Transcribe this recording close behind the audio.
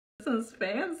This one's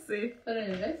fancy. Put it in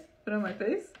your face? Put it on my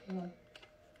face? Yeah.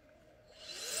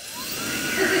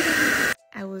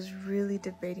 I was really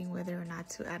debating whether or not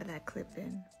to add that clip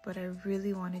in, but I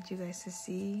really wanted you guys to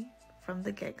see from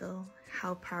the get-go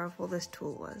how powerful this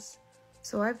tool was.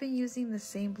 So I've been using the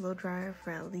same blow dryer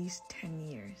for at least 10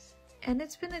 years. And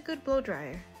it's been a good blow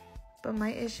dryer. But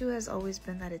my issue has always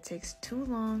been that it takes too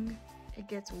long, it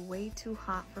gets way too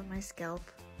hot for my scalp,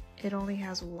 it only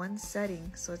has one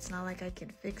setting, so it's not like I can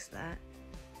fix that.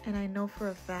 And I know for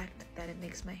a fact that it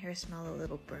makes my hair smell a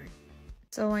little burnt.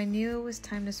 So I knew it was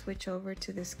time to switch over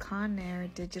to this Conair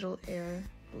DigitalAIRE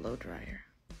blow dryer.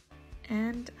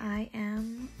 And I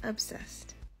am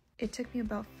obsessed. It took me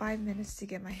about 5 minutes to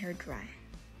get my hair dry.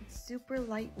 It's super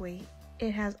lightweight.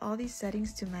 It has all these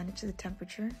settings to manage the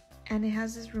temperature, and it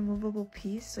has this removable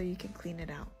piece so you can clean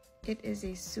it out. It is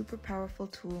a super powerful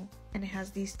tool, and it has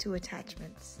these two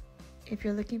attachments. If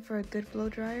you're looking for a good blow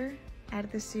dryer, add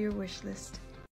this to your wish list.